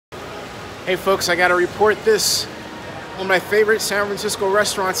Hey folks, I gotta report this. One of my favorite San Francisco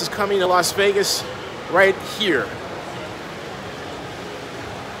restaurants is coming to Las Vegas right here.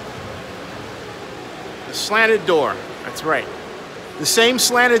 The Slanted Door, that's right. The same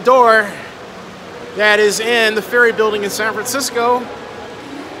slanted door that is in the Ferry Building in San Francisco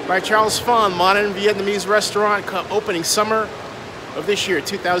by Charles Phan, modern Vietnamese restaurant opening summer of this year,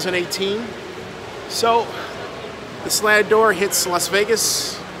 2018. So, the Slanted Door hits Las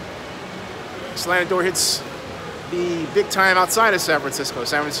Vegas. The Slanted Door hits the big time outside of San Francisco.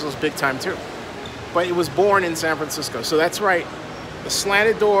 San Francisco's big time too. But it was born in San Francisco. So that's right. The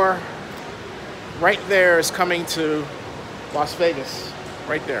Slanted Door right there is coming to Las Vegas.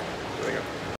 Right there.